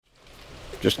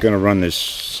Just going to run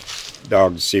this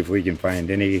dog to see if we can find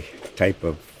any type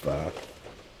of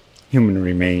human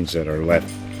remains that are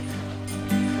left.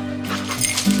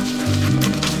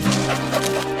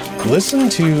 Listen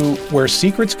to Where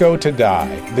Secrets Go to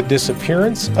Die, The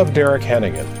Disappearance of Derek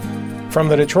Hennigan. From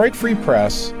the Detroit Free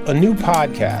Press, a new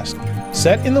podcast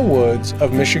set in the woods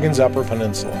of Michigan's Upper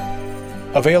Peninsula.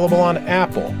 Available on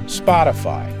Apple,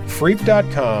 Spotify,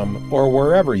 Freep.com, or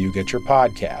wherever you get your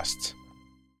podcasts.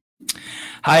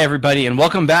 Hi, everybody, and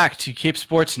welcome back to Cape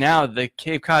Sports Now, the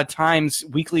Cape Cod Times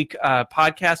weekly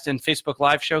podcast and Facebook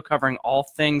Live show covering all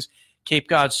things Cape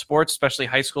Cod sports, especially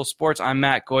high school sports. I'm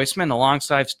Matt Goisman,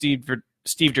 alongside Steve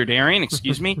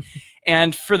Derderian,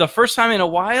 and for the first time in a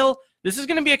while, this is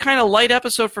going to be a kind of light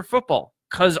episode for football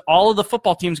because all of the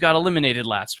football teams got eliminated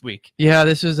last week. Yeah,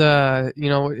 this is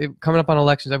coming up on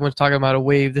elections. Everyone's talking about a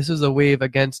wave. This is a wave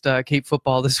against Cape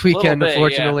football this weekend.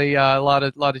 Unfortunately, yeah. A lot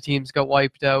of teams got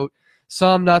wiped out.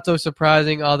 Some not so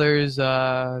surprising. Others, they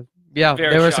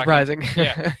were surprising.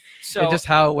 Yeah. So, and just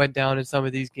how it went down in some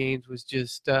of these games was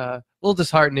just a little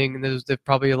disheartening. And there's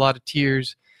probably a lot of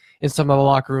tears in some of the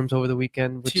locker rooms over the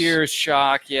weekend. Tears,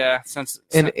 shock, yeah.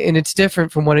 And it's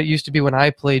different from what it used to be when I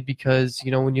played because,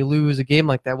 when you lose a game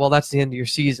like that, well, that's the end of your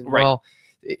season. Right. Well,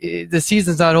 the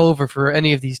season's not over for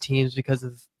any of these teams because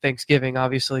of Thanksgiving,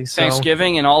 obviously. So.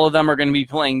 Thanksgiving, and all of them are going to be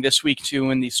playing this week,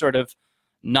 too, in these sort of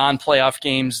non-playoff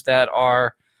games that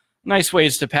are nice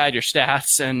ways to pad your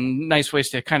stats and nice ways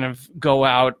to kind of go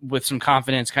out with some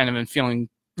confidence kind of and feeling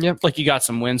like you got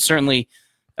some wins. Certainly,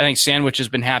 I think Sandwich has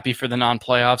been happy for the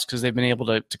non-playoffs because they've been able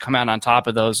to come out on top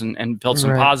of those and build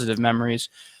some positive memories.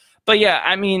 But, yeah,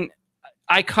 I mean,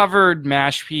 I covered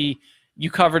Mashpee.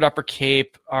 You covered Upper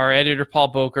Cape. Our editor, Paul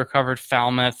Boker, covered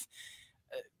Falmouth.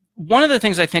 One of the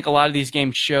things I think a lot of these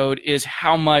games showed is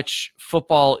how much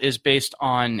football is based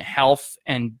on health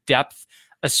and depth,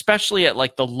 especially at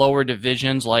like the lower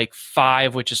divisions, like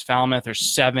 5, which is Falmouth, or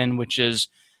 7, which is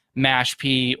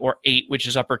Mashpee, or 8, which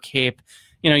is Upper Cape.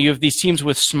 You have these teams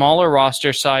with smaller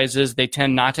roster sizes. They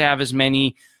tend not to have as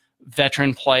many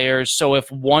veteran players. So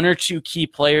if one or two key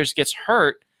players gets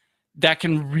hurt, that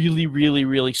can really, really,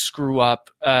 really screw up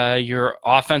your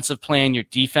offensive plan, your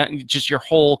defense, just your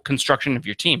whole construction of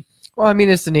your team. Well, I mean,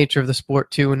 it's the nature of the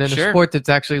sport, too. And in Sure. a sport that's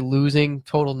actually losing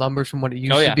total numbers from what it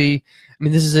used to be, I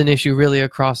mean, this is an issue really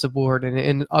across the board.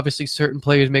 And obviously certain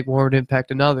players make more of an impact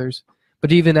than others.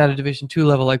 But even at a Division II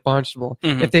level like Barnstable,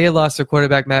 if they had lost their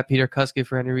quarterback, Matt Peter-Kuski,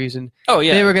 for any reason,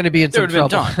 they were going to be in some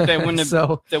trouble. They wouldn't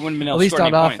have, they wouldn't have been able at least to score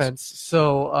on any offense. points.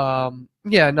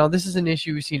 So, this is an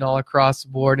issue we've seen all across the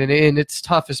board. And it's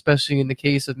tough, especially in the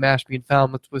case of Mashpee and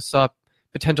Falmouth, with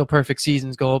potential perfect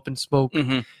seasons go up in smoke.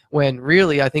 When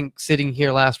really, I think sitting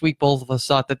here last week, both of us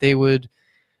thought that they would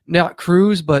not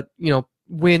cruise, but,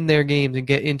 win their games and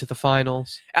get into the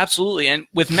finals. Absolutely. And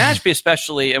with Mashpee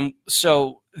especially, and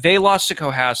so they lost to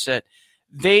Cohasset,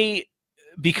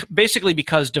 basically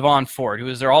because Devon Ford, who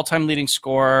is their all-time leading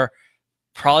scorer,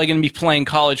 probably going to be playing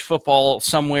college football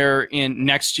somewhere in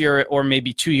next year or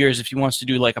maybe 2 years if he wants to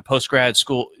do like a post-grad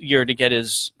school year to get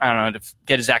his, to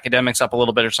get his academics up a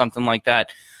little bit or something like that.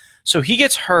 So he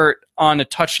gets hurt on a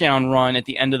touchdown run at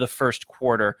the end of the first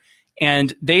quarter.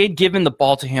 And they had given the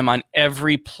ball to him on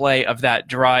every play of that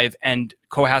drive, and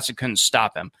Cohasset couldn't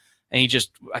stop him. And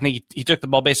I think he took the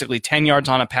ball basically 10 yards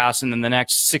on a pass and then the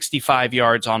next 65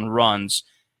 yards on runs.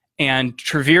 And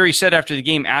Treveri said after the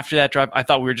game, after that drive, I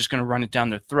thought we were just going to run it down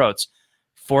their throats.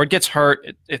 Ford gets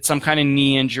hurt. It's some kind of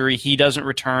knee injury. He doesn't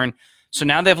return. So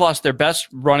now they've lost their best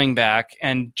running back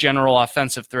and general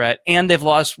offensive threat, and they've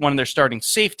lost one of their starting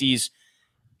safeties.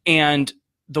 And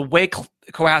the way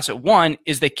Cohasset won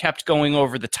is they kept going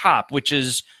over the top, which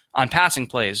is on passing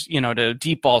plays, to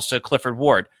deep balls to Clifford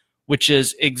Ward, which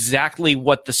is exactly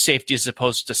what the safety is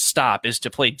supposed to stop, is to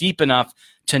play deep enough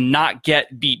to not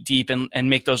get beat deep and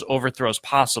make those overthrows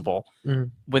possible.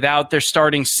 Without their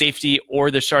starting safety or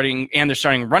their starting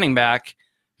running back,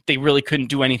 they really couldn't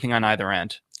do anything on either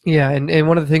end. Yeah, and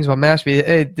one of the things about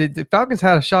Mashpee, the Falcons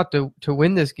had a shot to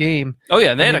win this game. Oh,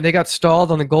 yeah. They got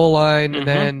stalled on the goal line, and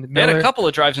then they had a couple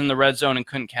of drives in the red zone and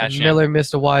couldn't catch it. Miller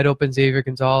missed a wide-open Xavier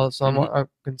Gonzalez on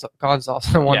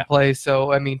one play.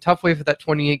 So, I mean, tough way for that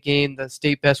 28 game, the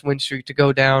state best win streak to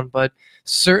go down. But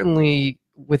certainly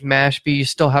with Mashpee, you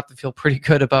still have to feel pretty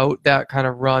good about that kind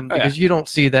of run because you don't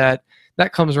see that.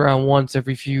 That comes around once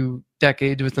every few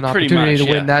decades with an opportunity to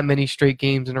win that many straight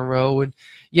games in a row. And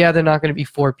yeah, they're not going to be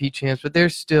 4P champs, but they're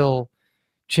still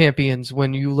champions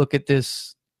when you look at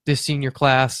this senior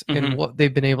class and what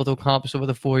they've been able to accomplish over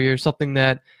the 4 years, something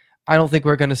that I don't think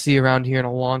we're going to see around here in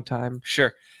a long time.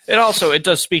 Sure. It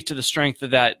does speak to the strength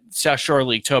of that South Shore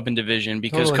League Tobin division,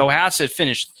 because Cohasset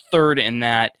finished third in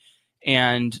that,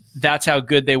 and that's how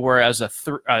good they were as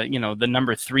the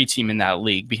number 3 team in that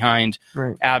league, behind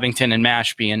Abington and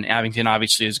Mashpee. And Abington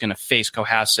obviously is going to face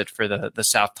Cohasset for the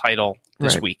South title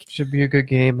this week. Should be a good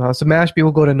game. So Mashpee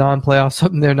will go to non-playoffs,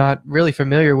 something they're not really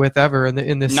familiar with ever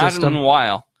in this system. Not in a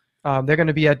while. They're going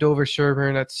to be at Dover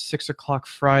Sherburne at 6:00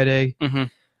 Friday.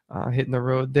 Hitting the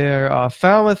road there.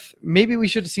 Falmouth, maybe we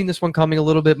should have seen this one coming a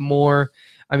little bit more.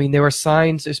 I mean, there were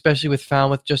signs, especially with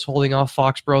Falmouth just holding off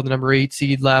Foxborough, the number 8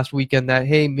 seed last weekend, that,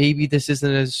 hey, maybe this isn't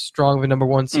as strong of a number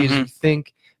 1 seed as you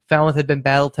think. Falmouth had been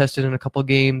battle-tested in a couple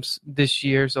games this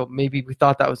year, so maybe we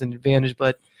thought that was an advantage.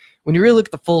 But when you really look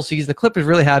at the full season, the Clippers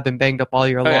really have been banged up all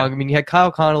year long. I mean, you had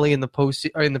Kyle Connolly in the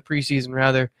preseason,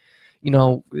 rather,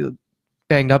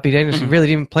 banged up. He really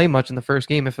didn't play much in the first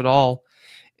game, if at all.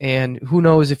 And who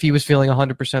knows if he was feeling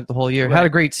 100% the whole year. Had a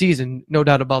great season, no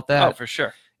doubt about that. Oh, for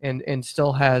sure. And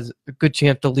still has a good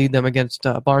chance to lead them against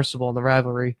Barnstable in the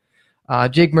rivalry.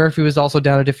 Jake Murphy was also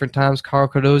down at different times. Carl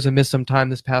Cardoza missed some time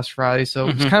this past Friday. So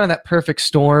it was kind of that perfect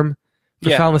storm for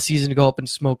Falmouth season to go up in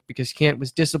smoke, because Kent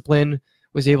was disciplined,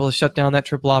 was able to shut down that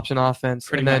triple option offense,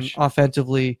 then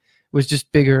offensively was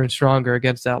just bigger and stronger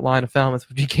against that line of Falmouth,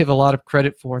 which we give a lot of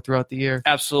credit for throughout the year.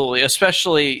 Absolutely.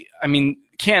 Especially, I mean,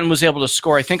 Canton was able to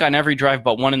score, I think, on every drive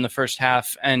but one in the first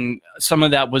half, and some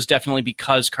of that was definitely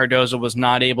because Cardoza was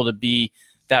not able to be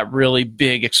that really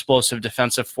big, explosive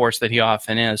defensive force that he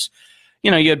often is.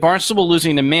 You had Barnstable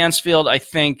losing to Mansfield. I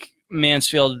think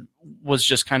Mansfield was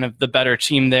just kind of the better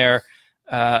team there.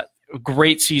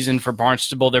 Great season for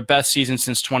Barnstable, their best season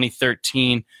since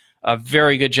 2013. A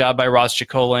very good job by Roz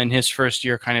Chicola in his first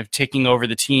year, kind of taking over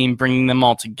the team, bringing them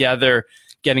all together,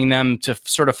 getting them to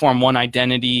sort of form one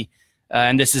identity.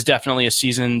 And this is definitely a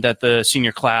season that the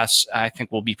senior class, I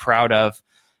think, will be proud of.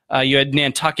 You had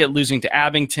Nantucket losing to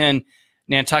Abington.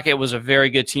 Nantucket was a very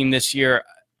good team this year.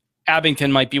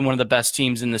 Abington might be one of the best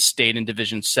teams in the state in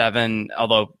Division 7,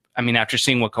 although, I mean, after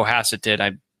seeing what Cohasset did,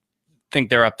 I think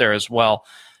they're up there as well.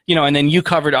 And then you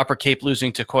covered Upper Cape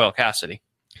losing to Coyle Cassidy.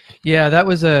 Yeah, that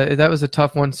was a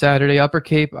tough one Saturday. Upper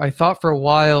Cape, I thought for a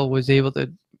while was going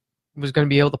to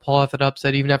be able to pull off that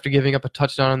upset even after giving up a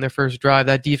touchdown on their first drive.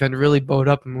 That defense really bowed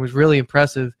up and was really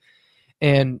impressive.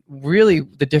 And really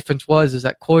the difference was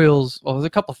that there's a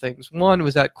couple things. One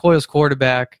was that Coyle's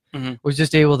quarterback was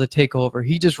just able to take over.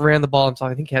 He just ran the ball until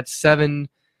I think he had 7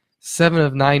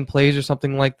 of 9 plays or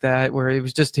something like that, where it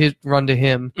was just his run to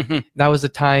him. That was the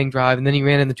tying drive, and then he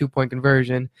ran in the 2-point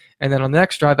conversion. And then on the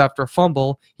next drive, after a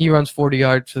fumble, he runs 40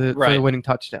 yards for the winning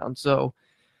touchdown. So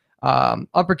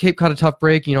Upper Cape caught a tough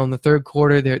break. In the third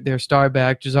quarter, their star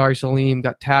back, Jazari Salim,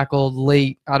 got tackled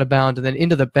late out of bounds and then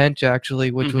into the bench,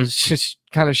 actually, which was just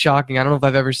kind of shocking. I don't know if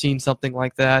I've ever seen something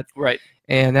like that. Right.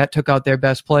 And that took out their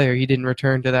best player. He didn't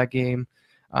return to that game.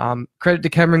 Credit to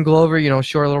Cameron Glover,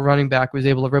 short little running back, was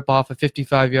able to rip off a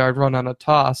 55-yard run on a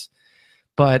toss.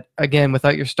 But again,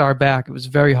 without your star back, it was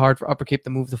very hard for Upper Cape to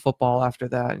move the football after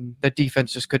that, and that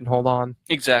defense just couldn't hold on.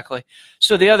 Exactly.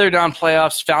 So the other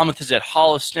non-playoffs, Falmouth is at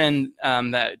Holliston.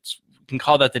 You can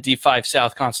call that the D5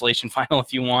 South Consolation Final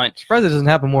if you want. Surprised it doesn't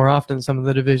happen more often in some of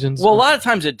the divisions. Well, a lot of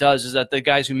times it does, is that the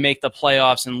guys who make the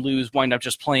playoffs and lose wind up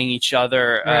just playing each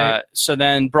other. Right. So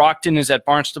then Brockton is at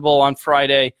Barnstable on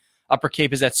Friday. Upper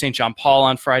Cape is at St. John Paul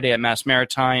on Friday at Mass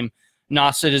Maritime.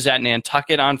 Nauset is at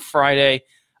Nantucket on Friday.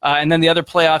 And then the other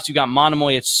playoffs, you got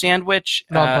Monomoy at Sandwich.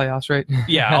 Non-playoffs, right?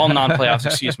 Yeah, all non-playoffs,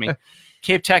 excuse me.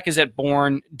 Cape Tech is at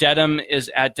Bourne. Dedham is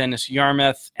at Dennis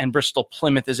Yarmouth. And Bristol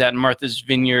Plymouth is at Martha's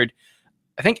Vineyard.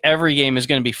 I think every game is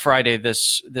going to be Friday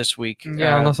this week.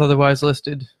 Yeah, unless otherwise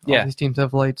listed. All these teams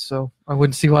have lights, so I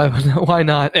wouldn't see why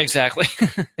not. Exactly.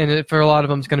 And for a lot of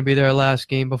them, it's going to be their last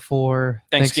game before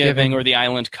Thanksgiving or the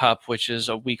Island Cup, which is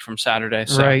a week from Saturday.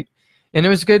 So. Right. And it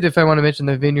was good, if I want to mention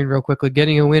the Vineyard real quickly,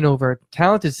 getting a win over a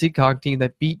talented Seacog team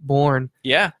that beat Bourne.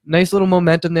 Yeah. Nice little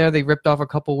momentum there. They ripped off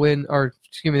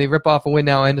they rip off a win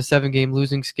now and a 7-game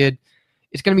losing skid.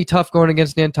 It's going to be tough going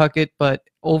against Nantucket, but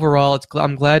overall,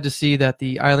 I'm glad to see that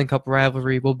the Island Cup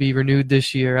rivalry will be renewed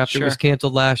this year after it was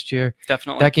canceled last year.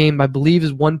 Definitely. That game, I believe,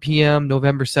 is 1 p.m.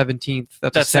 November 17th.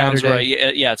 That's a Saturday. Sounds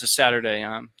right. Yeah, it's a Saturday.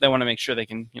 They want to make sure they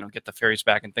can, get the ferries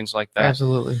back and things like that.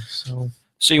 Absolutely.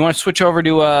 So you want to switch over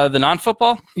to the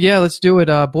non-football? Yeah, let's do it.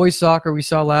 Boys soccer, we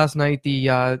saw last night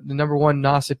the number 1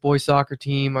 Nauset boys soccer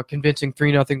team, a convincing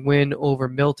 3-0 win over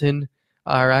Milton.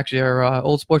 Our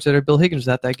old sports editor Bill Higgins was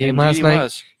at that game last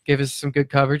night. Gave us some good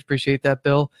coverage. Appreciate that,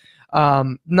 Bill.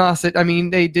 Nauset, I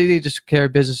mean, they just took care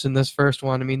of business in this first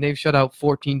one. I mean, they've shut out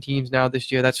 14 teams now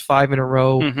this year. That's 5 in a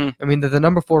row. Mm-hmm. I mean, they're the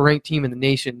number 4 ranked team in the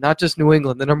nation, not just New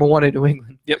England. They're number 1 in New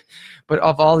England. Yep. But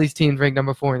of all these teams ranked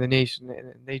number 4 in the nation,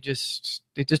 and they just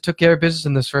took care of business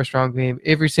in this first round game.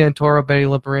 Avery Santoro, Benny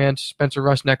LeBranch, Spencer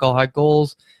Rushneck all had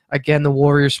goals. Again, the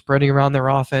Warriors spreading around their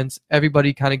offense.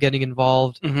 Everybody kind of getting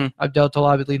involved. Mm-hmm. Abdel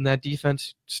Talabi leading that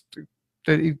defense.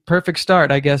 The perfect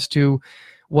start, I guess, to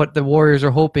what the Warriors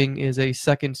are hoping is a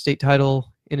second state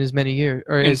title in as many years,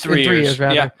 or in 3 years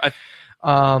rather. Yeah.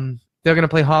 They're going to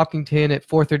play Hopkinton at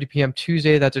 4:30 p.m.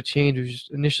 Tuesday. That's a change. It was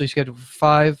initially scheduled for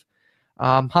 5.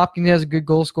 Hopkinton has a good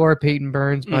goal scorer, Peyton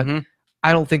Burns, but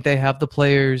I don't think they have the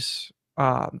players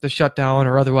to shut down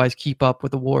or otherwise keep up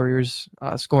with the Warriors'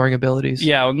 scoring abilities.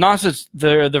 Yeah, well, Nauset's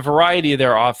the variety of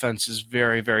their offense is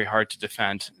very, very hard to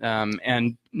defend.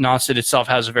 And Nauset itself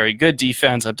has a very good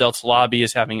defense. Abdel Talabi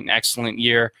is having an excellent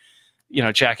year. You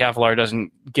know, Jack Avalar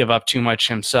doesn't give up too much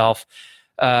himself.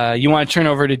 You want to turn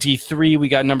over to D3. We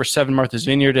got number 7 Martha's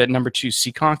Vineyard at number 2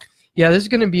 Seekonk. Yeah, this is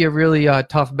going to be a really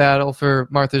tough battle for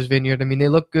Martha's Vineyard. I mean, they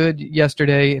looked good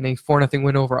yesterday in a 4-0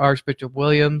 win over Archbishop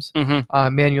Williams.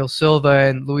 Manuel Silva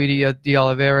and Luigi de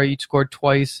Oliveira each scored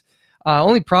twice.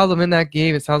 Only problem in that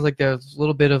game, it sounds like there was a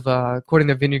little bit of, according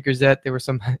to Vineyard Gazette, there were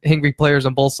some angry players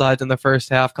on both sides in the first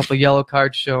half, a couple of yellow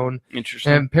cards shown.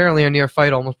 Interesting. And apparently a near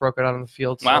fight almost broke out on the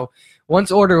field. Wow. So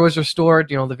once order was restored,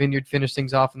 you know, the Vineyard finished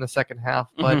things off in the second half.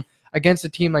 But against a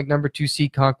team like number 2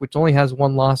 Seekonk, which only has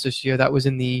 1 loss this year, that was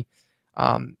in the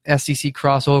SEC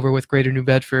crossover with Greater New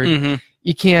Bedford.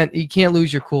 You can't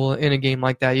lose your cool in a game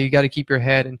like that. You got to keep your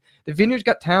head. And the Vineyard's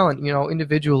got talent, you know,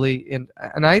 individually, and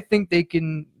I think they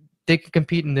can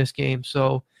compete in this game.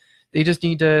 So they just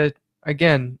need to,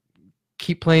 again,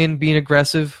 keep playing, being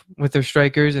aggressive with their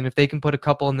strikers, and if they can put a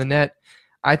couple in the net,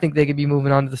 I think they could be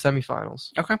moving on to the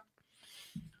semifinals. Okay.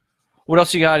 What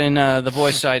else you got in the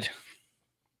boys' side?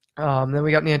 Then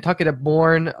we got Nantucket at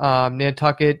Bourne.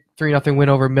 Nantucket 3-0 win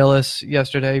over Millis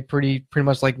yesterday. Pretty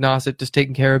much like Nauset, just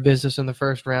taking care of business in the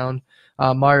first round.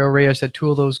 Mario Reyes had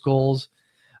 2 of those goals.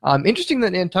 Interesting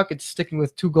that Nantucket's sticking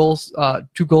with 2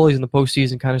 goalies in the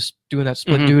postseason, kind of doing that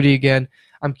split duty again.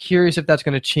 I'm curious if that's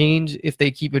going to change if they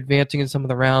keep advancing in some of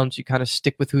the rounds. You kind of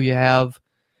stick with who you have,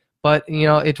 but you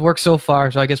know it's worked so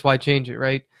far, so I guess why change it,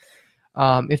 right?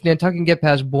 If Nantucket can get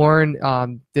past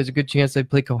Bourne, there's a good chance they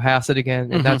play Cohasset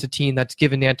again, and that's a team that's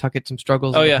given Nantucket some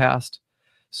struggles in the past.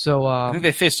 So I think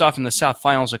they faced off in the South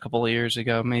Finals a couple of years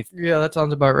ago. Yeah, that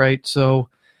sounds about right. So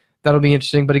that'll be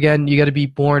interesting. But again, you got to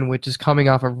beat Bourne, which is coming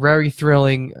off a very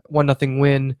thrilling 1-0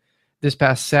 win this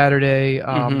past Saturday.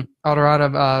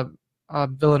 Autorana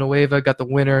Villanueva got the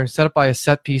winner, set up by a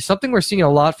set piece, something we're seeing a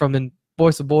lot from in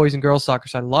both the boys and girls soccer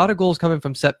side. A lot of goals coming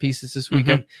from set pieces this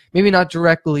weekend. Maybe not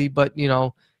directly, but you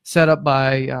know, set up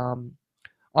by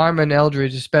Armin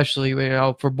Eldridge, especially, you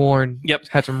know, for Bourne.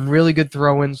 Had some really good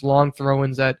throw-ins, long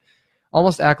throw-ins that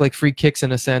almost act like free kicks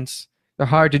in a sense. They're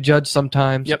hard to judge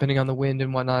sometimes, depending on the wind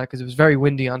and whatnot, because it was very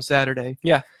windy on Saturday.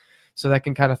 So that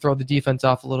can kind of throw the defense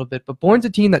off a little bit. But Bourne's a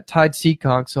team that tied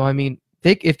Seekonk, so I mean,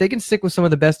 if they can stick with some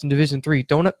of the best in Division 3,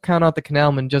 don't count out the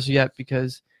Canalmen just yet,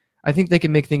 because I think they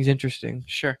can make things interesting.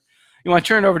 Sure. You want to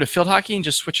turn it over to field hockey and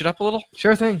just switch it up a little?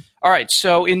 Sure thing. All right.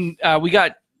 So we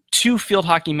got 2 field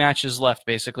hockey matches left,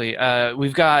 basically.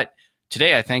 We've got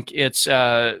today, I think, it's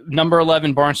number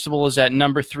 11 Barnstable is at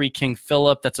number 3 King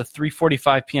Philip. That's a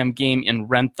 3:45 p.m. game in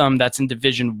Wrentham. That's in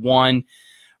Division 1.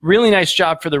 Really nice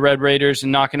job for the Red Raiders in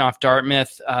knocking off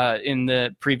Dartmouth in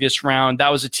the previous round.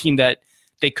 That was a team that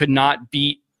they could not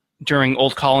beat during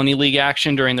Old Colony League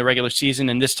action during the regular season,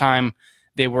 and this time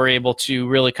they were able to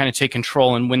really kind of take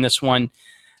control and win this one.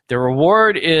 The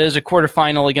reward is a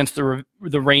quarterfinal against the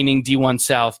reigning D1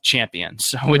 South champions.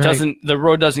 So the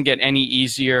road doesn't get any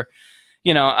easier.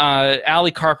 You know,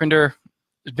 Allie Carpenter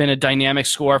has been a dynamic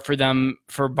scorer for them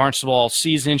for Barnstable all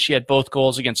season. She had both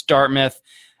goals against Dartmouth.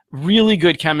 Really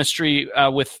good chemistry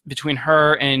between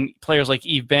her and players like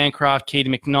Eve Bancroft, Katie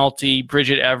McNulty,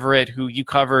 Bridget Everett, who you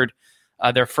covered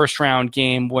their first round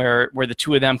game where the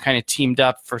 2 of them kind of teamed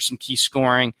up for some key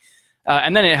scoring.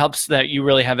 And then it helps that you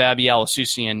really have Abby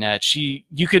Alisusi in net.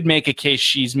 You could make a case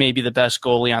she's maybe the best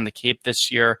goalie on the Cape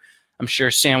this year. I'm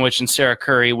sure Sandwich and Sarah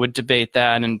Curry would debate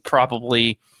that, and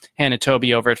probably Hannah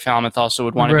Toby over at Falmouth also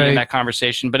would want to be in that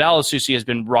conversation. But Alisusi has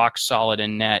been rock solid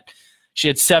in net. She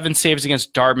had 7 saves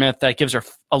against Dartmouth. That gives her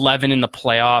 11 in the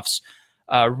playoffs.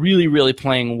 Really, really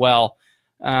playing well.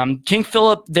 King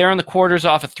Philip there in the quarters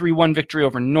off a 3-1 victory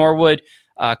over Norwood.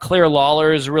 Claire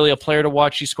Lawler is really a player to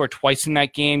watch. She scored twice in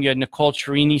that game. You had Nicole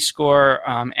Cherini score,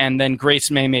 and then Grace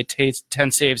May made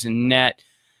 10 saves in net.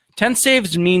 10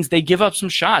 saves means they give up some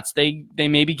shots. They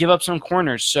maybe give up some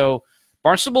corners. So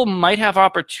Barnstable might have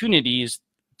opportunities,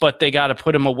 but they got to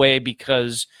put them away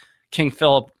because King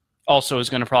Philip also is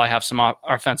going to probably have some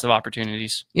offensive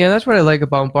opportunities. Yeah, that's what I like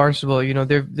about Barnstable. You know,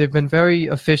 they've been very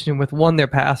efficient with, one, their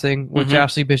passing, which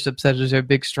Ashley Bishop said is their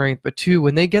big strength, but two,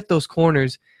 when they get those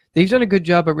corners, they've done a good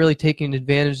job at really taking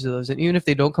advantage of those. And even if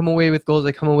they don't come away with goals,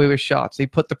 they come away with shots. They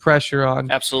put the pressure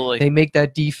on. Absolutely. They make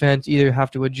that defense either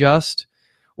have to adjust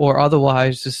or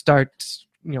otherwise just start,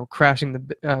 crashing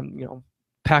the,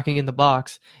 packing in the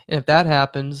box. And if that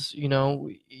happens,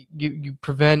 you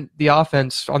prevent the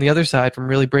offense on the other side from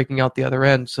really breaking out the other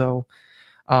end. So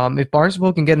if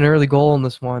Barnstable can get an early goal in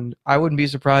this one, I wouldn't be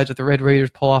surprised if the Red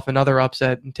Raiders pull off another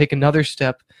upset and take another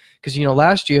step. Because,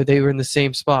 last year they were in the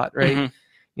same spot, right?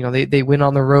 They went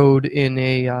on the road in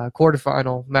a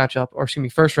quarterfinal matchup, or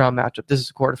first round matchup. This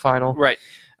is a quarterfinal. Right.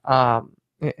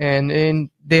 And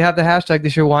they have the hashtag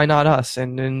this year, why not us?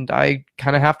 And I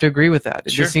kind of have to agree with that. It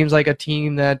just seems like a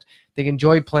team that they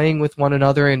enjoy playing with one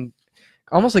another, and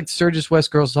almost like Sturgis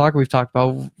West girls soccer we've talked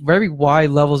about, very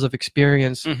wide levels of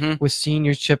experience with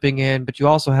seniors chipping in, but you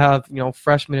also have,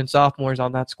 freshmen and sophomores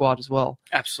on that squad as well.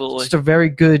 Absolutely. It's a very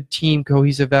good team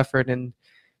cohesive effort, and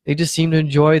they just seem to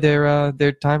enjoy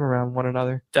their time around one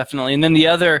another. Definitely. And then the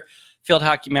other field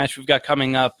hockey match we've got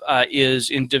coming up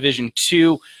is in Division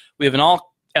 2. We have an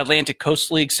All-Atlantic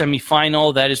Coast League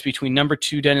semifinal. That is between number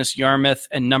 2 Dennis Yarmouth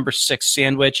and number 6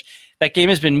 Sandwich. That game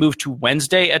has been moved to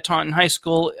Wednesday at Taunton High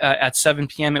School at 7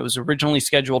 p.m. It was originally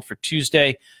scheduled for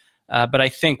Tuesday, but I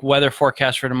think weather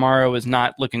forecast for tomorrow is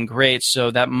not looking great, so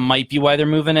that might be why they're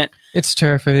moving it. It's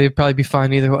terrific. They'd probably be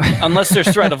fine either way. Unless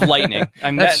there's threat of lightning.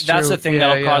 I mean, that's the thing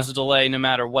that'll cause a delay no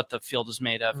matter what the field is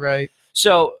made of. Right.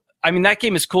 So, I mean, that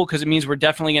game is cool because it means we're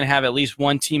definitely going to have at least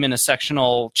one team in a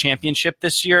sectional championship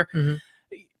this year.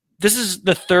 This is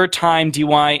the third time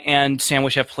DY and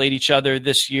Sandwich have played each other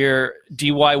this year.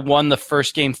 DY won the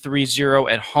first game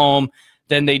 3-0 at home.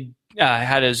 Then they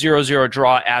had a 0-0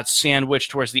 draw at Sandwich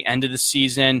towards the end of the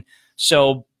season.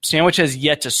 So Sandwich has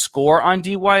yet to score on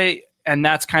DY, and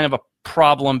that's kind of a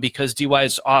problem because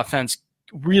DY's offense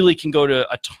really can go to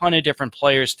a ton of different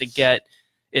players to get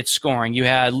it scoring. You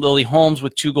had Lily Holmes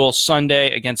with 2 goals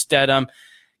Sunday against Dedham.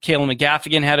 Kayla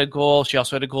McGaffigan had a goal. She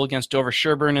also had a goal against Dover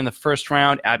Sherburne in the first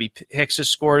round. Abby Hicks has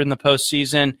scored in the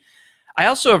postseason. I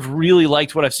also have really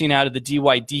liked what I've seen out of the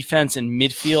DY defense and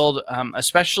midfield,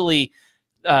 especially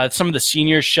some of the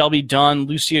seniors. Shelby Dunn,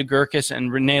 Lucia Gurkis,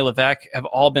 and Renee Levesque have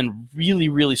all been really,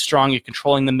 really strong at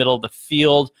controlling the middle of the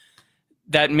field.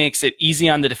 That makes it easy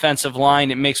on the defensive line.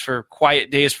 It makes for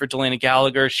quiet days for Delana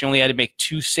Gallagher. She only had to make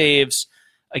 2 saves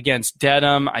against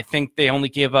Dedham. I think they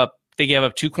gave up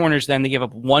 2 corners then. They gave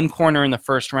up 1 corner in the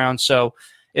first round. So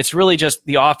it's really just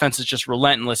the offense is just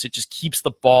relentless. It just keeps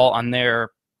the ball on their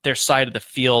side of the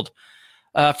field.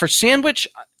 For Sandwich,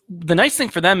 the nice thing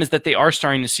for them is that they are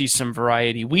starting to see some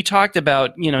variety. We talked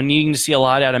about, needing to see a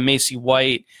lot out of Macy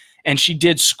White, and she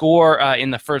did score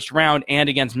in the first round and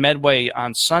against Medway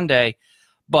on Sunday.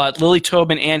 But Lily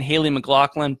Tobin and Haley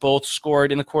McLaughlin both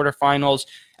scored in the quarterfinals,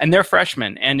 and they're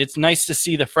freshmen. And it's nice to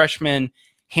see the freshmen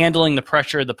handling the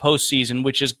pressure of the postseason,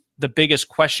 which is the biggest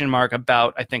question mark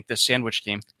about, I think, this Sandwich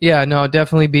team. Yeah, no,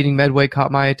 definitely beating Medway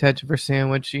caught my attention for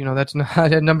Sandwich. That's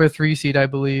not a number 3 seed, I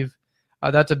believe.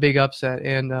 That's a big upset.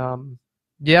 And,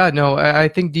 I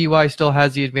think DY still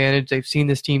has the advantage. They've seen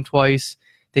this team twice.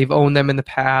 They've owned them in the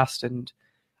past. And,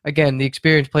 again, the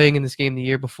experience playing in this game the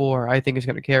year before, I think is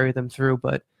going to carry them through.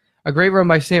 But a great run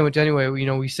by Sandwich anyway.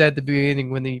 We said at the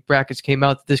beginning when the brackets came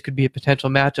out that this could be a potential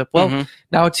matchup. Well,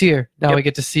 now it's here. Now we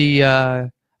get to see,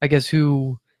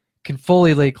 who can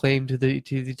fully lay claim to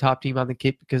the top team on the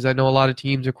Cape, because I know a lot of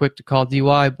teams are quick to call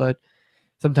DY, but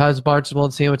sometimes Barnstable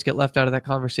and Sandwich get left out of that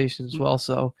conversation as well.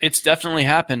 So it's definitely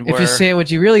happened. If you're Sandwich,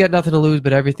 you really got nothing to lose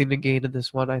but everything to gain in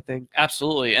this one, I think.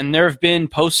 Absolutely. And there have been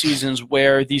postseasons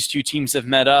where these two teams have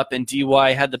met up and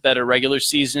DY had the better regular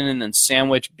season and then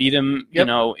Sandwich beat them,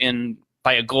 in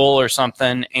by a goal or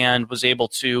something, and was able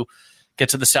to get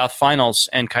to the South Finals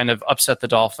and kind of upset the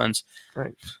Dolphins.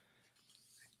 Right.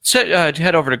 So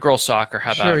head over to girls soccer.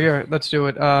 How about it? Sure, let's do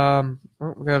it.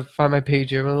 We're going to find my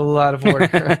page here. I'm a little out of order.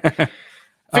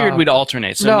 Figured we'd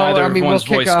alternate, so neither of one's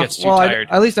voice gets too tired.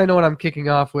 At least I know what I'm kicking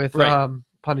off with. Right.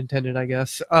 Pun intended, I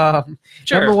guess. Sure.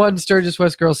 Number 1, Sturgis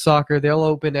West Girls Soccer. They'll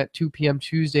open at 2 p.m.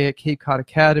 Tuesday at Cape Cod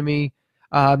Academy.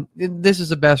 This is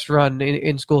the best run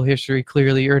in school history,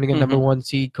 clearly, earning a number 1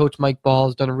 seed. Coach Mike Ball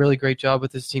has done a really great job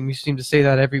with this team. You seem to say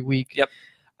that every week. Yep.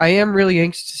 I am really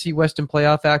anxious to see Weston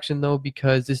playoff action, though,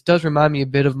 because this does remind me a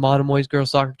bit of Monomoy's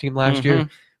girls soccer team last year.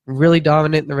 Really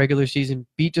dominant in the regular season,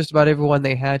 beat just about everyone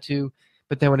they had to.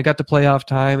 But then when it got to playoff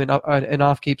time, an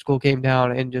off-Cape school came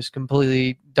down and just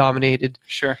completely dominated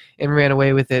and ran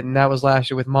away with it. And that was last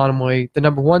year with Monomoy, the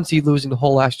number 1 seed, losing the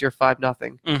whole last year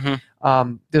 5-0.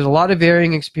 There's a lot of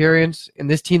varying experience, and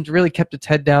this team's really kept its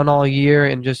head down all year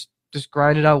and just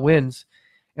grinded out wins.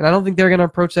 And I don't think they're going to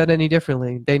approach that any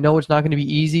differently. They know it's not going to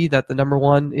be easy, that the number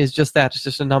 1 is just that. It's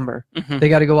just a number. They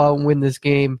got to go out and win this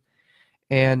game.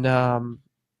 And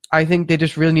I think they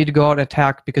just really need to go out and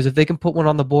attack, because if they can put one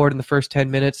on the board in the first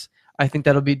 10 minutes, I think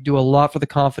that'll do a lot for the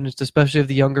confidence, especially of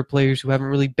the younger players who haven't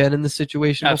really been in this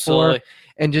situation before,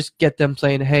 and just get them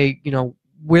saying, hey,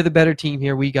 we're the better team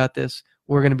here. We got this.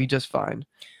 We're going to be just fine.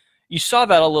 You saw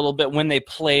that a little bit when they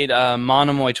played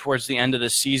Monomoy towards the end of the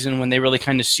season, when they really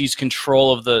kind of seized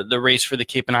control of the race for the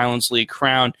Cape and Islands League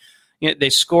crown. They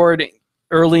scored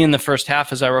early in the first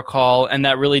half, as I recall, and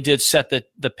that really did set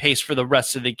the pace for the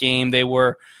rest of the game. They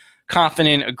were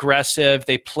confident, aggressive.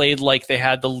 They played like they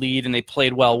had the lead, and they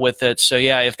played well with it. So,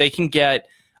 yeah, if they can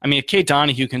if Kate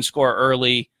Donahue can score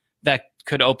early, that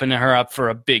could open her up for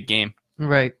a big game.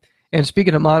 Right. And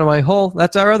speaking of Monomoy Hull,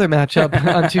 that's our other matchup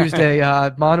on Tuesday.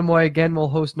 Monomoy, again, will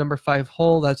host number 5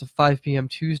 Hull. That's a 5 p.m.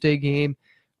 Tuesday game.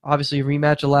 Obviously, a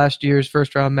rematch of last year's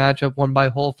first-round matchup, won by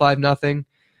Hull 5-0.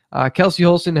 Kelsey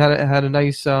Holston had a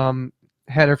nice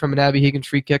header from an Abby Higgins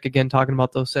free kick, again, talking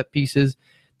about those set pieces.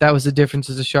 That was the difference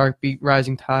as the Shark beat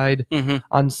Rising Tide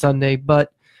on Sunday.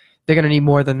 But they're going to need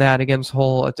more than that against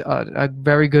Hull. A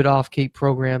very good off-Cape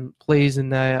program, plays in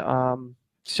the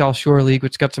South Shore League,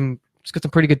 which got some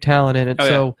pretty good talent in it.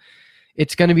 So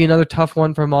it's going to be another tough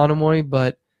one for Monomoy,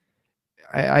 but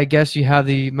I guess you have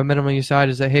the momentum on your side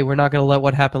is that, hey, we're not going to let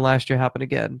what happened last year happen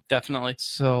again. Definitely.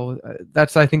 So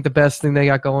that's, I think, the best thing they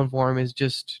got going for them is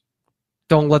just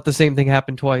don't let the same thing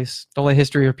happen twice. Don't let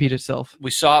history repeat itself.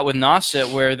 We saw it with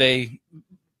Nauset, where they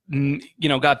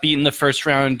got beaten the first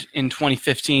round in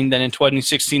 2015. Then in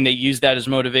 2016, they used that as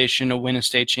motivation to win a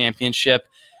state championship.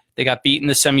 They got beat in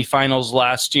the semifinals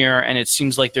last year, and it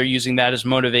seems like they're using that as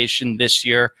motivation this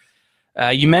year.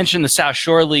 You mentioned the South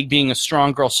Shore League being a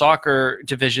strong girls soccer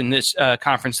division this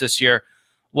conference this year.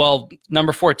 Well,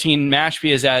 number 14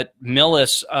 Mashpee is at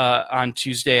Millis on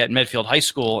Tuesday at Medfield High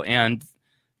School, and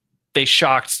they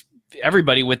shocked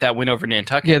everybody with that win over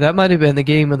Nantucket. Yeah, that might have been the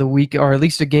game of the week, or at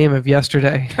least a game of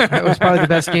yesterday. It was probably the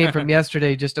best game from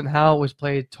yesterday, just on how it was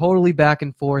played, totally back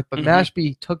and forth. But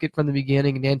Mashpee took it from the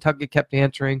beginning, and Nantucket kept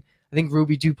answering. I think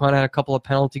Ruby Dupont had a couple of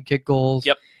penalty kick goals.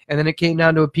 Yep. And then it came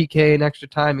down to a PK in extra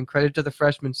time, and credit to the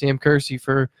freshman, Sam Kersey,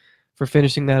 for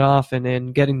finishing that off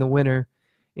and getting the winner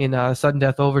in sudden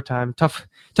death overtime. Tough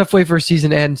way for a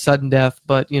season to end, sudden death,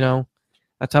 but,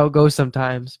 that's how it goes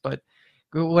sometimes. But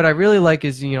what I really like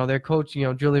is, their coach,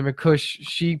 Julia McCush,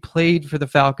 she played for the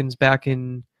Falcons back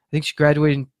in, I think she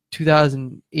graduated in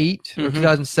 2008 or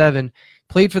 2007,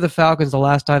 played for the Falcons the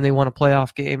last time they won a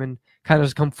playoff game, and kind of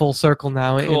has come full circle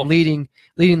now and leading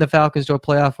the Falcons to a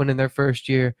playoff win in their first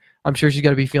year. I'm sure she's got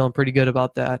to be feeling pretty good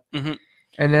about that. And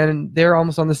then they're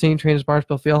almost on the same train as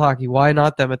Barnstable Field Hockey. Why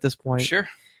not them at this point? Sure.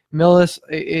 Millis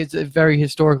is very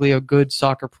historically a good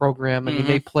soccer program. I mean,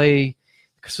 they play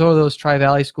sort of those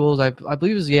Tri-Valley schools. I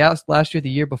believe it was last year, the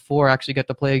year before, actually got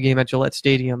to play a game at Gillette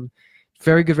Stadium.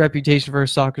 Very good reputation for a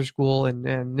soccer school,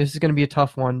 and this is going to be a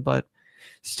tough one. But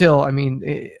still, I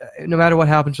mean, no matter what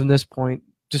happens from this point,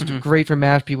 just great for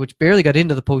Mashpee, which barely got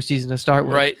into the postseason to start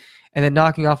with. Right. And then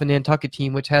knocking off a Nantucket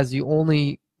team, which has the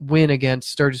only win against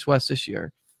Sturgis West this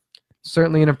year.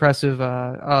 Certainly an impressive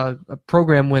a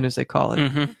program win, as they call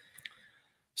it.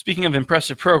 Speaking of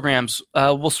impressive programs,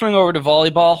 we'll swing over to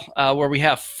volleyball, where we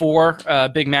have 4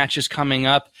 big matches coming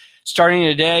up. Starting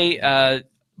today,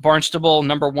 Barnstable,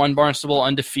 number 1 Barnstable,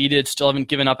 undefeated, still haven't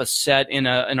given up a set in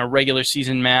a regular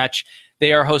season match.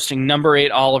 They are hosting number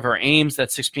 8 Oliver Ames.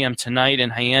 That's 6 p.m. tonight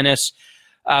in Hyannis.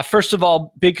 First of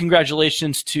all, big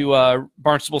congratulations to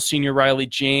Barnstable senior Riley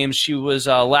James. She was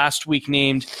last week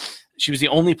named. She was the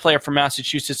only player from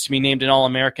Massachusetts to be named an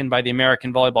All-American by the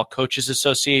American Volleyball Coaches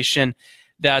Association.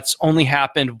 That's only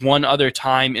happened one other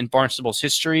time in Barnstable's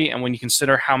history, and when you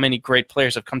consider how many great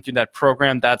players have come through that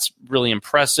program, that's really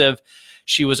impressive.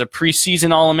 She was a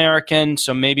preseason All-American,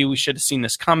 so maybe we should have seen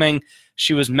this coming.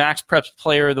 She was Max Prep's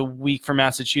Player of the Week for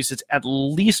Massachusetts at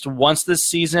least once this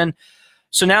season.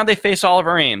 So now they face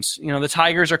Oliver Ames. The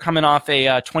Tigers are coming off a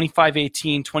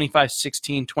 25-18,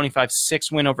 25-16,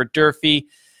 25-6 win over Durfee.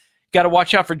 Got to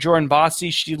watch out for Jordan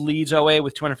Bossy. She leads OA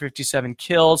with 257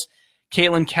 kills.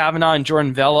 Caitlin Kavanaugh and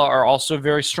Jordan Vella are also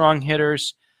very strong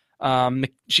hitters.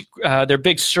 Their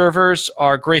big servers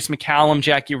are Grace McCallum,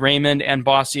 Jackie Raymond, and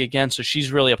Bossy again, so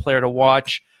she's really a player to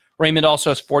watch. Raymond also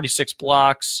has 46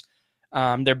 blocks.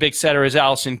 Their big setter is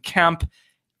Allison Kemp.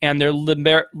 and their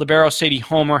libero Sadie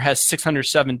Homer has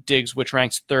 607 digs, which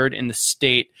ranks third in the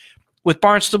state. With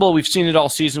Barnstable, we've seen it all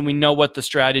season. We know what the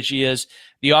strategy is.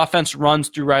 The offense runs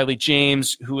through Riley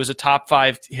James, who is a top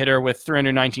 5 hitter with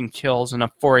 319 kills and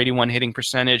a 481 hitting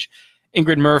percentage.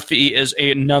 Ingrid Murphy is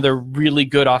another really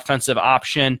good offensive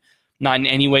option, not in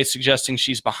any way suggesting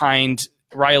she's behind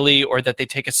Riley or that they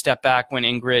take a step back when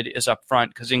Ingrid is up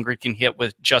front, because Ingrid can hit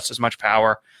with just as much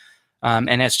power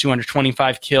and has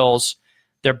 225 kills.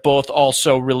 They're both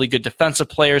also really good defensive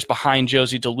players behind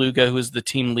Josie DeLuga, who is the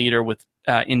team leader with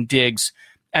in digs.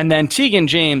 And then Tegan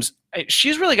James,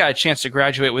 she's really got a chance to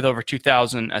graduate with over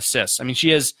 2,000 assists. I mean, she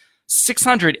has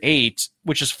 608,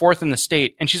 which is 4th in the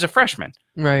state, and she's a freshman.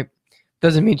 Right.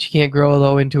 Doesn't mean she can't grow,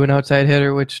 though, into an outside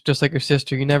hitter, which, just like her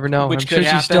sister, you never know. Which I'm sure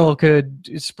happen. She still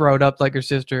could sprout up like her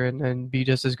sister and be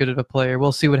just as good of a player.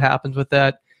 We'll see what happens with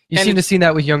that. You seem to see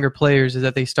that with younger players, is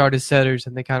that they start as setters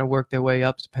and they kind of work their way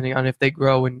up depending on if they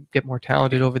grow and get more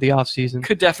talented over the offseason.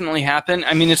 Could definitely happen.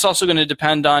 I mean, it's also going to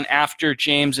depend on, after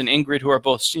James and Ingrid, who are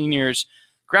both seniors,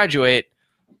 graduate,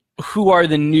 who are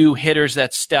the new hitters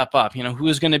that step up? You know, who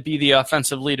is going to be the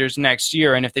offensive leaders next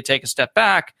year? And if they take a step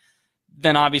back,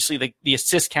 then obviously the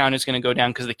assist count is going to go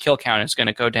down because the kill count is going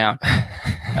to go down.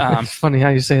 It's funny how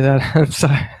you say that. I'm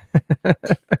sorry.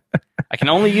 I can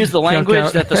only use the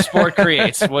language that the sport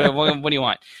creates. What do you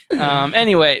want?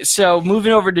 Anyway, so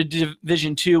moving over to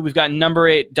Division 2, we've got number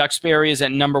 8 Duxbury is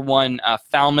at number 1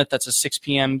 Falmouth. That's a 6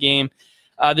 p.m. game.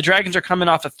 The Dragons are coming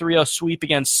off a 3-0 sweep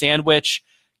against Sandwich.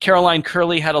 Caroline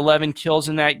Curley had 11 kills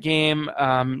in that game.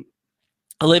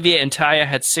 Olivia Antaya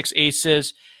had 6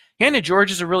 aces. Hannah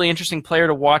George is a really interesting player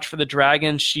to watch for the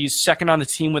Dragons. She's second on the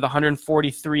team with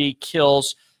 143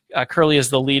 kills. Curley is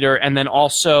the leader, and then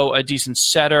also a decent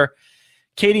setter.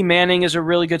 Katie Manning is a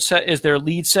really good is their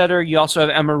lead setter. You also have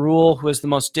Emma Rule, who has the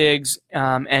most digs,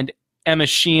 and Emma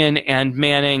Sheehan and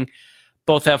Manning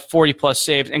both have 40-plus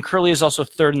saves, and Curley is also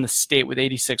third in the state with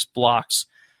 86 blocks.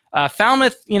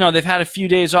 Falmouth, they've had a few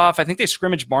days off. I think they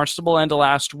scrimmaged Barnstable end of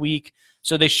last week,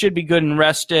 so they should be good and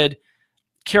rested.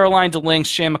 Caroline DeLinks,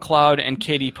 Shea McLeod, and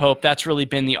Katie Pope, that's really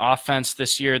been the offense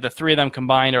this year. The three of them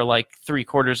combined are like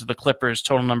 3/4 of the Clippers'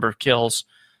 total number of kills,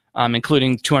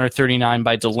 including 239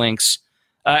 by DeLinks.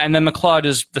 And then McLeod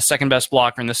is the second best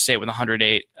blocker in the state with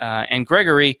 108. And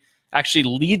Gregory actually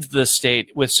leads the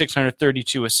state with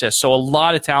 632 assists. So a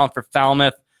lot of talent for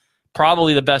Falmouth.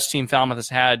 Probably the best team Falmouth has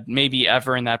had maybe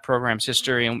ever in that program's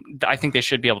history. And I think they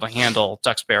should be able to handle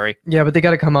Duxbury. Yeah, but they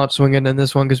got to come out swinging in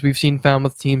this one, because we've seen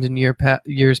Falmouth teams in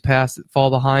years past that fall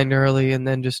behind early and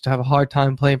then just have a hard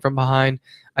time playing from behind.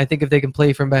 I think if they can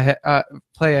play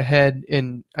ahead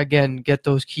and, again, get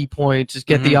those key points, just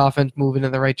get the offense moving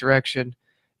in the right direction,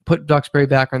 put Duxbury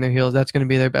back on their heels, that's going to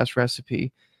be their best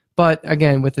recipe. But,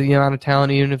 again, with the amount of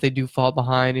talent, even if they do fall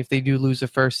behind, if they do lose the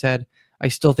first set, I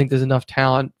still think there's enough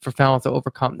talent for Falmouth to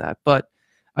overcome that. But,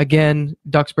 again,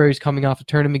 Duxbury's coming off a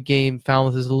tournament game.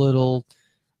 Falmouth is a little,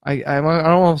 I don't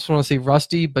almost want to say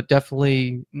rusty, but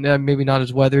definitely maybe not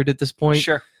as weathered at this point.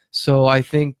 Sure. So I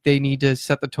think they need to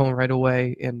set the tone right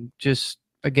away and just,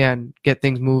 again, get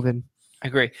things moving. I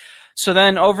agree. So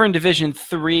then over in Division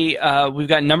 3, we've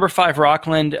got number 5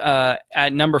 Rockland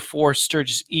at number 4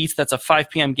 Sturgis East. That's a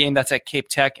 5 p.m. game. That's at Cape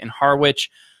Tech in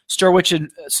Harwich. Sturwich.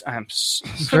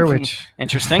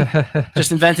 Interesting.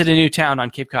 Just invented a new town on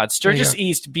Cape Cod. Sturgis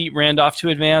East beat Randolph to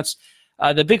advance.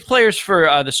 The big players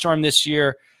for the Storm this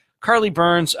year, Carly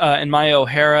Burns and Maya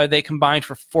O'Hara, they combined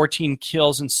for 14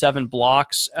 kills and 7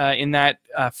 blocks in that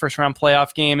first-round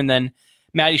playoff game. And then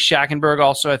Maddie Schackenberg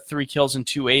also had 3 kills and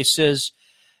 2 aces.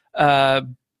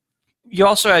 You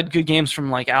also had good games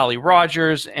from like Allie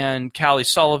Rogers and Callie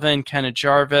Sullivan, Kenna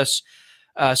Jarvis.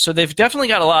 So they've definitely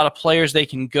got a lot of players they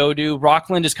can go to.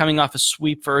 Rockland is coming off a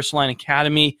sweep for Ursuline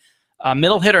Academy.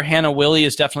 Middle hitter Hannah Willey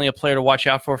is definitely a player to watch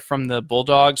out for from the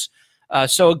Bulldogs.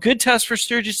 So a good test for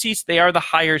Sturgis East. They are the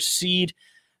higher seed.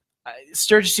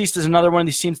 Sturgis East is another one of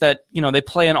these teams that, they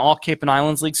play an all Cape and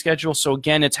Islands League schedule. So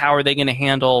again, it's how are they going to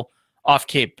handle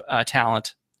off-Cape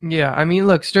talent? Yeah, I mean,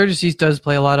 look, Sturgis East does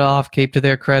play a lot of off-Cape to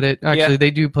their credit. Actually, they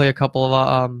do play a couple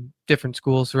of different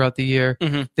schools throughout the year.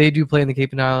 Mm-hmm. They do play in the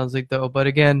Cape and Islands League, though. But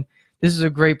again, this is a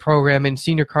great program, and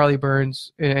senior Carly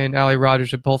Burns and Allie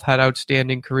Rogers have both had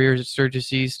outstanding careers at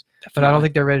Sturgis East. Definitely. But I don't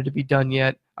think they're ready to be done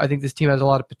yet. I think this team has a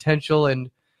lot of potential,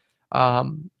 and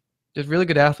there's really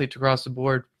good athletes across the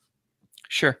board.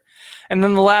 Sure. And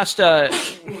then the last...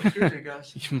 Bless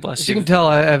you. You can tell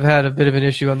I've had a bit of an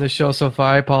issue on this show so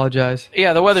far. I apologize.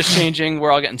 Yeah, the weather's changing.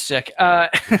 We're all getting sick.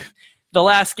 The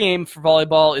last game for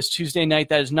volleyball is Tuesday night.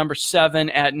 That is number 7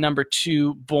 at number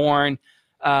 2 Bourne.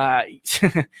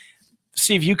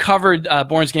 Steve, you covered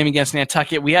Bourne's game against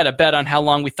Nantucket. We had a bet on how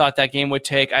long we thought that game would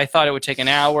take. I thought it would take an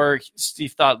hour.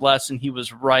 Steve thought less, and he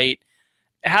was right.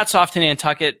 Hats off to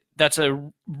Nantucket. That's a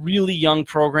really young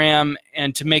program,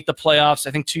 and to make the playoffs,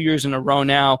 I think 2 years in a row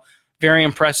now, very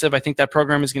impressive. I think that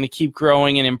program is going to keep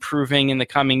growing and improving in the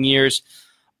coming years.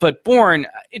 But Bourne,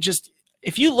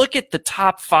 if you look at the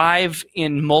top 5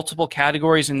 in multiple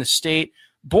categories in the state,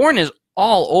 Bourne is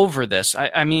all over this.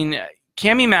 I mean,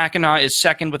 Cami Mackinac is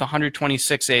second with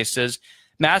 126 aces.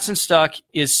 Madsen Stuck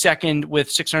is second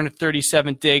with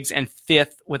 637 digs and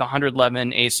fifth with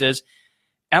 111 aces.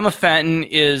 Emma Fenton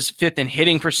is fifth in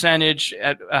hitting percentage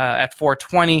at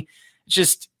 420.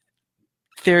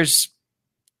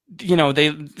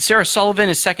 Sarah Sullivan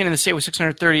is second in the state with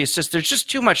 630. It's just there's just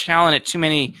too much talent at too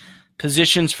many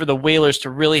positions for the Whalers to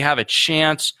really have a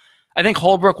chance. I think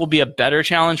Holbrook will be a better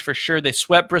challenge for sure. They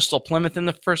swept Bristol Plymouth in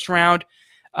the first round.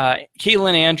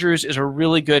 Caitlin Andrews is a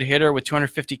really good hitter with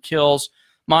 250 kills.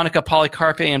 Monica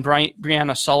Polycarpe and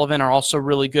Brianna Sullivan are also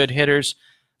really good hitters.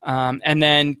 And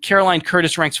then Caroline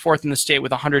Curtis ranks fourth in the state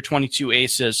with 122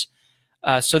 aces.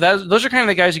 So those are kind of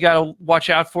the guys you got to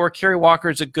watch out for. Carrie Walker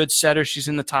is a good setter. She's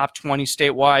in the top 20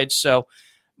 statewide. So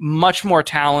much more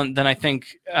talent than I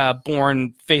think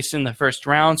Bourne faced in the first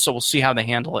round. So we'll see how they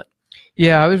handle it.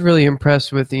 Yeah, I was really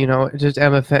impressed with, just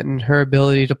Emma Fenton, her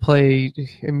ability to play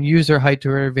and use her height to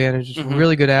her advantage. She's a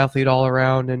really good athlete all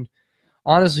around. And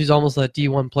honestly, she's almost a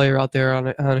D1 player out there on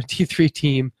a D3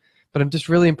 team. But I'm just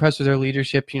really impressed with her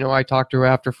leadership. I talked to her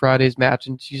after Friday's match,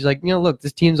 and she's like, look,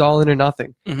 this team's all in or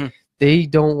nothing. Mm-hmm. They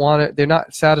don't want to. They're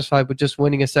not satisfied with just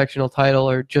winning a sectional title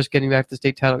or just getting back to the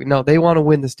state title. No, they want to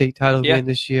win the state title again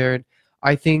this year. And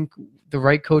I think the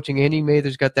right coaching, Andy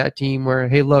Mather's got that team where,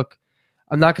 hey, look,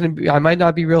 I might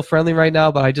not be real friendly right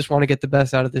now, but I just want to get the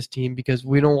best out of this team because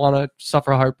we don't want to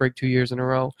suffer a heartbreak 2 years in a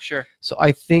row. Sure. So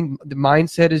I think the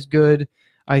mindset is good.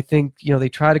 I think, they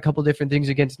tried a couple different things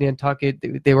against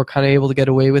Nantucket. They were kind of able to get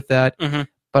away with that. Mm-hmm.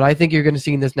 But I think you're going to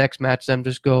see in this next match them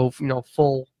just go,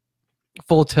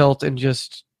 full tilt and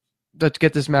just let's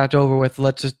get this match over with.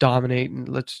 Let's just dominate and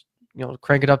let's,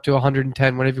 crank it up to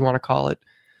 110, whatever you want to call it.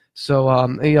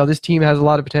 So, this team has a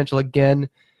lot of potential again,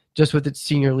 just with its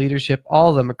senior leadership. All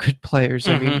of them are good players.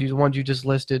 Mm-hmm. I mean, the ones you just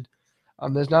listed.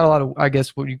 There's not a lot of, I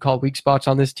guess, what you call weak spots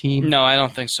on this team. No, I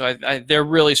don't think so. They're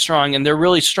really strong, and they're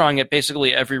really strong at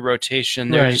basically every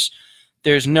rotation. There's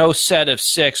no set of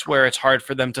 6 where it's hard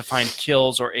for them to find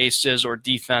kills or aces or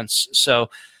defense.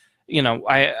 So,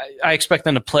 I expect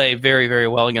them to play very, very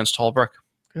well against Holbrook.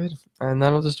 Good. And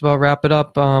that'll just about wrap it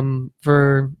up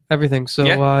for everything. So,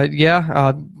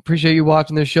 appreciate you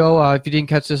watching the show. If you didn't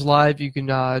catch this live, you can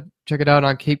check it out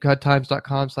on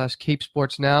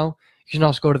CapeCodTimes.com/CapeSportsNow. You can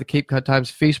also go to the Cape Cod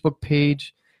Times Facebook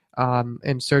page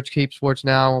and search Cape Sports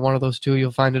Now. On one of those two,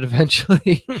 you'll find it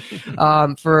eventually.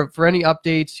 For any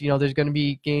updates, there's going to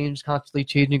be games constantly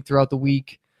changing throughout the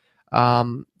week.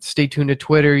 Stay tuned to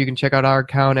Twitter. You can check out our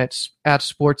account at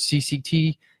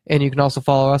SportsCCT, and you can also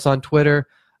follow us on Twitter.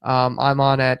 I'm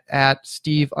on at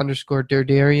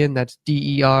Steve_Derderian. That's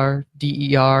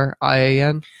DERDERIAN.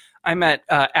 I'm at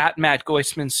Matt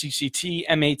Goisman CCT,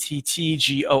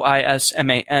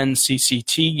 MattGoisman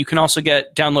CCT. You can also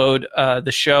download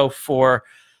the show for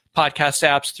podcast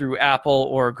apps through Apple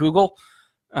or Google.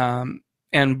 And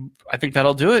I think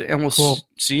that'll do it. And we'll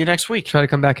see you next week. Try to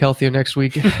come back healthier next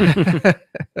week.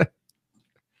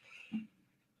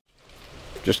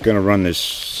 Just going to run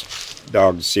this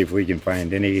dog to see if we can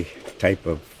find any type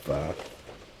of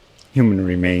human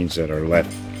remains that are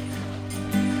left.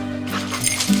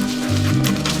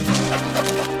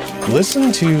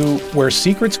 Listen to Where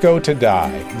Secrets Go to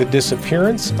Die, The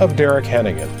Disappearance of Derek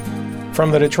Hennigan.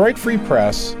 From the Detroit Free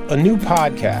Press, a new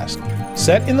podcast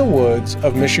set in the woods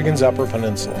of Michigan's Upper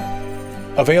Peninsula.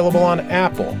 Available on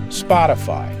Apple,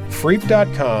 Spotify,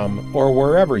 Freep.com, or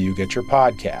wherever you get your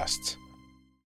podcasts.